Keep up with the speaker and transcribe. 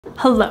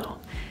Hello.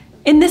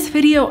 In this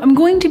video, I'm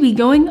going to be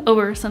going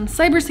over some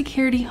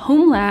cybersecurity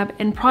home lab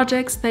and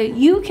projects that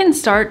you can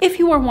start if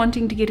you are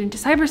wanting to get into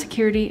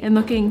cybersecurity and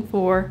looking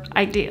for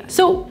ideas.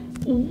 So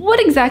what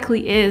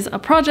exactly is a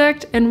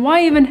project and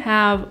why even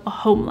have a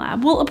home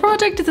lab? Well, a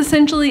project is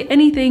essentially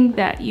anything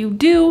that you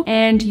do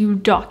and you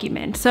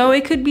document. So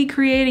it could be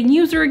creating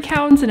user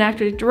accounts in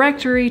Active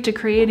Directory to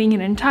creating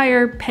an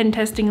entire pen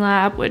testing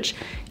lab, which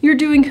you're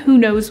doing who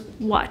knows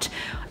what.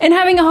 And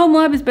having a home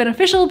lab is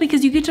beneficial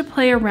because you get to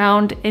play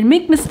around and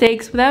make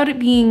mistakes without it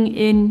being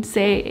in,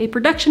 say, a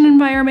production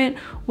environment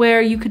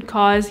where you could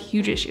cause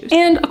huge issues.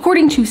 And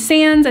according to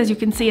Sands, as you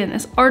can see in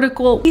this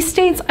article, he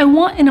states, "I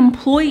want an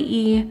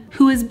employee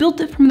who has built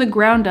it from the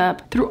ground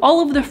up through all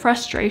of the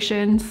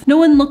frustrations. No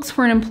one looks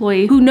for an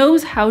employee who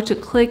knows how to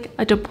click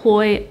a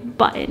deploy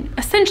button."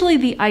 Essentially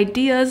the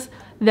ideas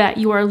that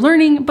you are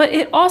learning, but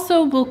it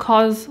also will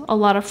cause a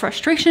lot of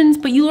frustrations,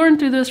 but you learn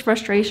through those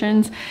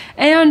frustrations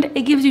and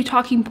it gives you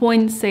talking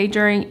points, say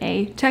during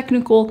a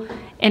technical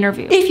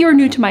interview. If you're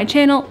new to my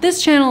channel,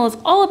 this channel is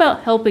all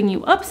about helping you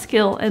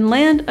upskill and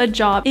land a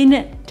job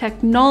in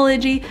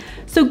technology.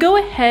 So go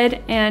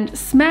ahead and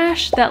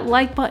smash that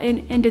like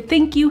button, and to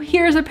thank you,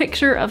 here's a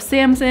picture of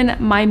Samson,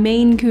 my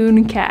Maine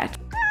Coon cat.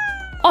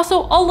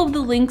 Also, all of the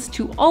links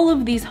to all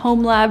of these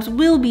home labs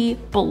will be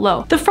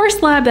below. The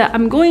first lab that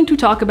I'm going to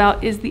talk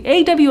about is the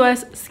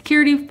AWS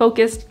security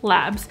focused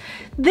labs.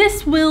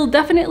 This will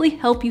definitely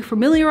help you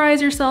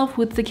familiarize yourself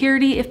with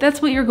security if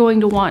that's what you're going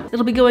to want.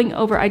 It'll be going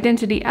over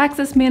identity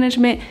access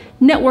management,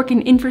 network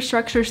and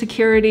infrastructure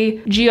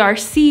security,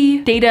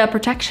 GRC, data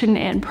protection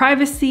and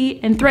privacy,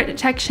 and threat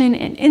detection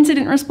and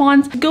incident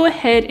response. Go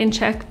ahead and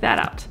check that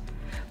out.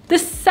 The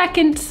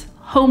second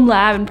home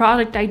lab and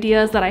product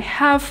ideas that I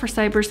have for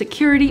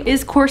cybersecurity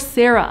is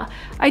Coursera.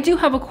 I do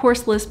have a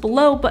course list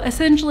below, but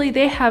essentially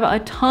they have a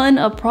ton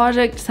of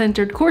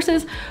project-centered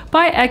courses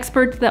by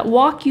experts that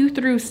walk you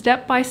through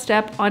step by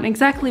step on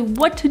exactly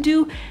what to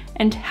do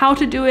and how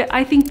to do it.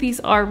 I think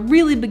these are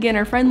really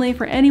beginner friendly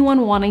for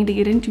anyone wanting to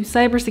get into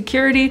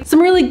cybersecurity.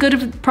 Some really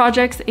good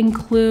projects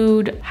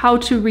include how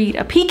to read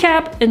a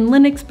PCAP and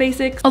Linux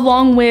basics,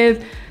 along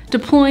with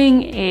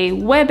deploying a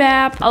web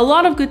app, a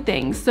lot of good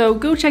things. So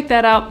go check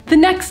that out. The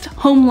next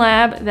home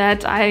lab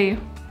that I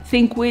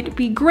think would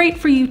be great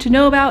for you to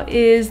know about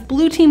is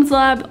Blue Team's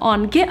lab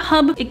on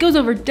GitHub. It goes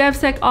over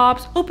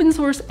DevSecOps, open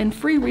source and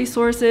free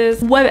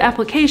resources, web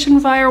application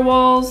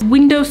firewalls,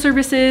 Windows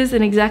services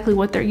and exactly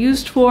what they're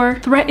used for,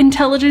 threat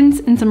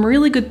intelligence and some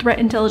really good threat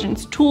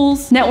intelligence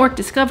tools, network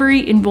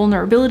discovery and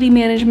vulnerability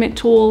management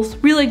tools,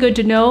 really good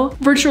to know,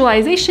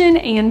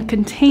 virtualization and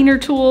container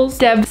tools,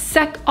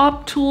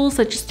 DevSecOps tools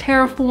such as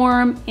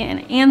Terraform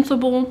and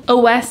Ansible,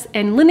 OS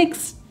and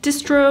Linux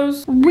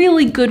distros,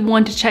 really good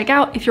one to check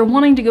out if you're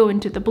wanting to go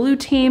into the Blue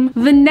Team.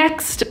 The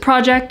next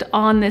project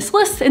on this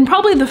list, and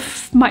probably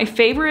my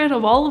favorite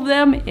of all of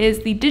them,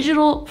 is the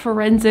Digital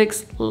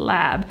Forensics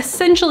Lab.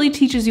 Essentially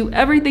teaches you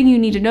everything you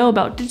need to know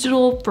about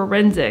digital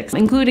forensics,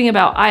 including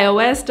about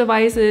iOS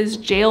devices,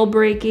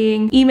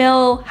 jailbreaking,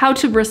 email, how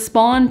to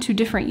respond to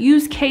different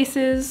use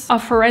cases, a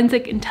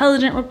forensic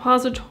intelligence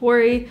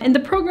repository. And the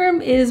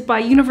program is by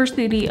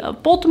University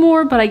of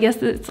Baltimore, but I guess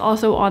it's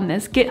also on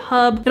this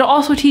GitHub. It'll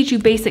also teach you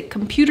basic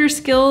computer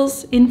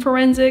skills in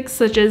forensics,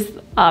 such as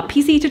a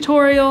PC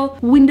tutorial,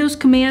 Windows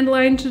command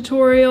line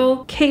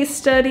tutorial, case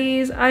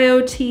studies,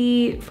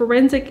 IoT,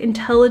 forensic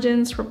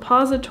intelligence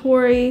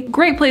repository.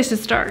 Great place to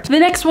start. The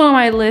next one on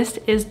my list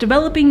is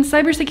Developing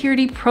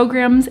Cybersecurity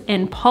Programs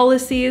and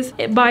Policies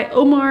by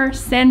Omar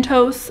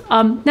Santos.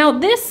 Now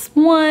this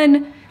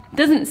one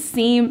doesn't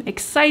seem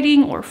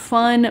exciting or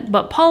fun,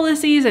 but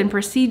policies and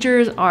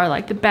procedures are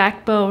like the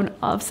backbone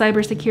of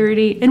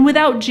cybersecurity. And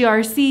without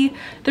GRC,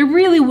 there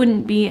really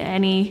wouldn't be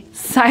any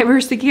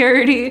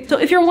cybersecurity. So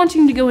if you're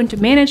wanting to go into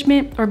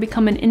management or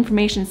become an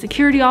information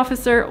security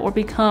officer or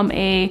become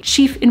a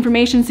chief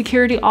information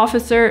security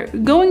officer,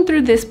 going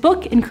through this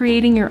book and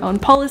creating your own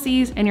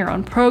policies and your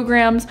own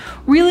programs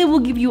really will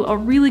give you a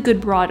really good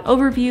broad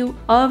overview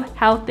of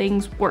how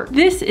things work.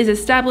 This is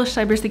established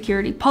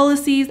cybersecurity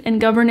policies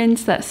and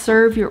governance that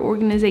serve your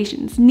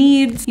organization's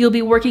needs. You'll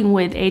be working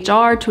with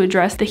HR to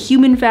address the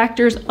human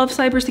factors of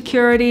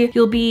cybersecurity.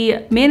 You'll be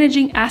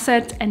managing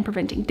assets and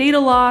preventing data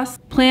loss,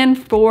 plan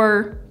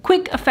for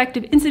quick,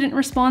 effective incident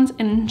response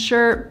and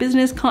ensure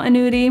business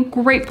continuity.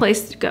 Great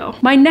place to go.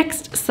 My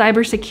next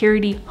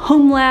cybersecurity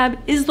home lab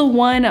is the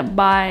one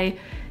by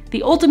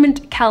the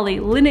Ultimate Kali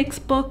Linux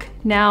book.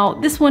 Now,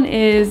 this one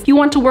is, you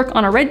want to work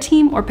on a red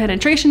team or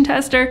penetration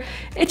tester.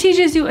 It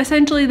teaches you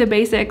essentially the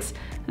basics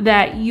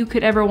that you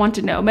could ever want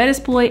to know.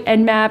 Metasploit,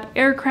 Nmap,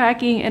 air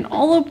cracking, and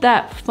all of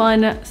that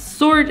fun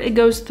sort. It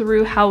goes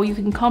through how you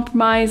can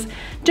compromise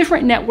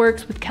different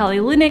networks with Kali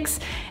Linux,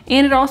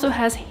 and it also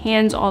has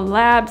hands-on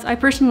labs. I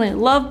personally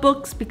love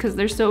books because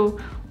they're so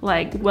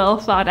well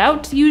thought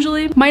out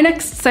usually. My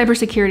next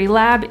cybersecurity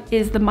lab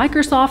is the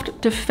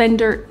Microsoft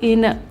Defender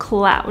in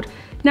Cloud.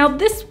 Now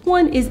this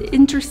one is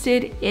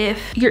interested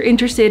if you're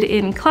interested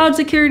in cloud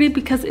security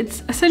because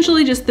it's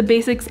essentially just the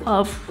basics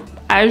of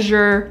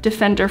Azure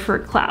Defender for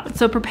Cloud.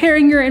 So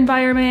preparing your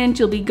environment,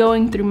 you'll be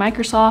going through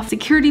Microsoft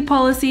security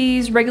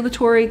policies,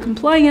 regulatory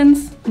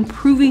compliance,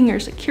 improving your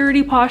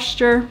security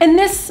posture. And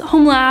this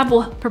home lab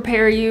will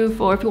prepare you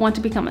for if you want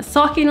to become a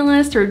SOC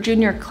analyst or a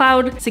junior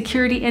cloud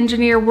security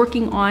engineer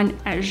working on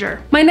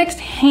Azure. My next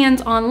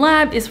hands-on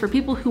lab is for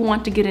people who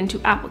want to get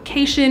into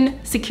application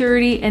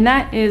security, and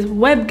that is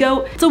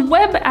WebGoat. So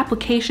web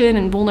application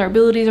and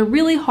vulnerabilities are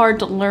really hard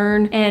to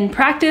learn and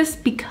practice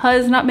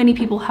because not many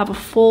people have a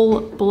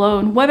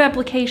full-blown web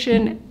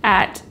application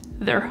at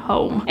their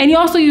home. And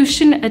you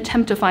shouldn't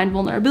attempt to find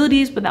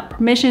vulnerabilities without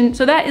permission.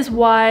 So that is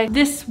why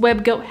this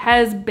WebGoat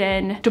has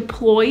been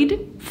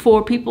deployed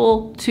for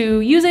people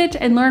to use it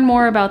and learn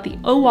more about the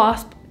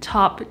OWASP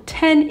Top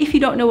 10. If you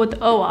don't know what the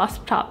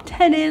OWASP Top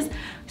 10 is,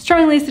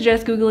 strongly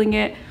suggest Googling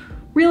it.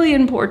 Really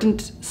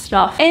important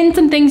stuff. And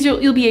some things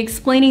you'll be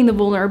explaining the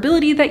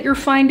vulnerability that you're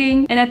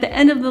finding. And at the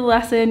end of the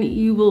lesson,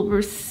 you will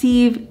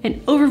receive an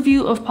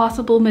overview of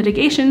possible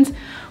mitigations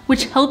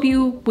which help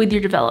you with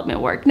your development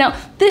work. Now,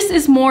 this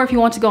is more if you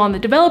want to go on the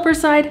developer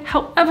side.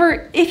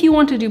 However, if you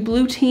want to do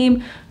blue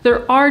team,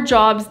 there are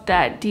jobs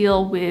that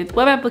deal with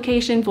web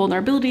application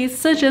vulnerabilities,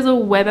 such as a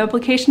web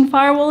application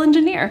firewall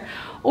engineer.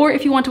 Or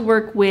if you want to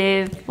work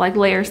with like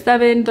layer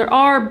 7, there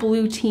are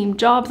blue team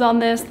jobs on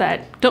this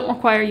that don't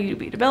require you to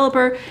be a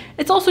developer.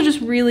 It's also just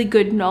really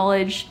good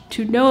knowledge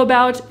to know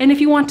about. And if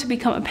you want to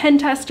become a pen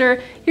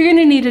tester, you're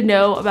gonna need to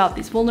know about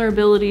these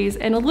vulnerabilities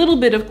and a little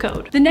bit of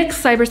code. The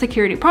next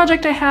cybersecurity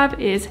project I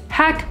have is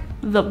Hack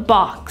the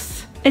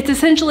Box. It's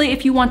essentially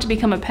if you want to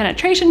become a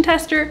penetration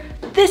tester,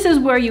 this is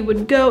where you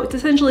would go. It's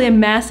essentially a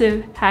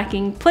massive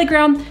hacking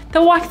playground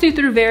that walks you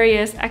through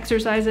various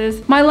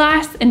exercises. My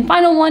last and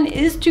final one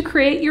is to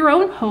create your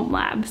own home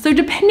lab. So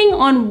depending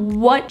on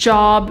what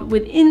job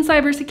within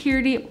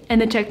cybersecurity and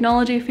the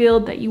technology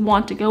field that you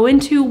want to go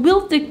into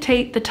will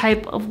dictate the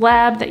type of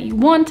lab that you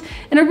want.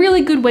 And a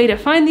really good way to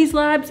find these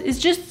labs is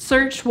just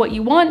search what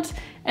you want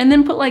and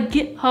then put like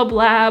GitHub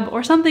lab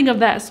or something of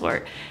that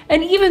sort.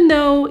 And even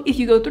though if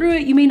you go through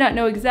it, you may not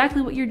know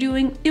exactly what you're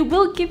doing, it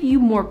will give you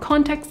more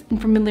context and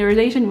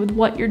familiarization with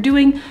what you're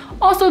doing.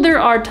 Also, there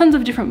are tons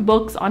of different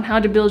books on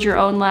how to build your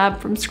own lab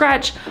from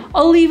scratch.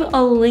 I'll leave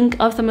a link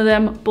of some of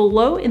them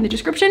below in the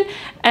description.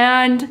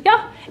 And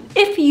yeah,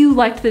 if you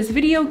liked this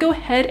video, go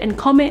ahead and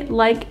comment,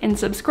 like, and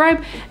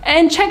subscribe,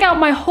 and check out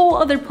my whole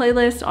other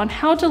playlist on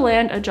how to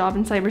land a job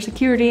in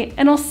cybersecurity,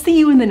 and I'll see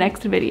you in the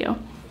next video.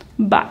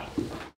 Bye.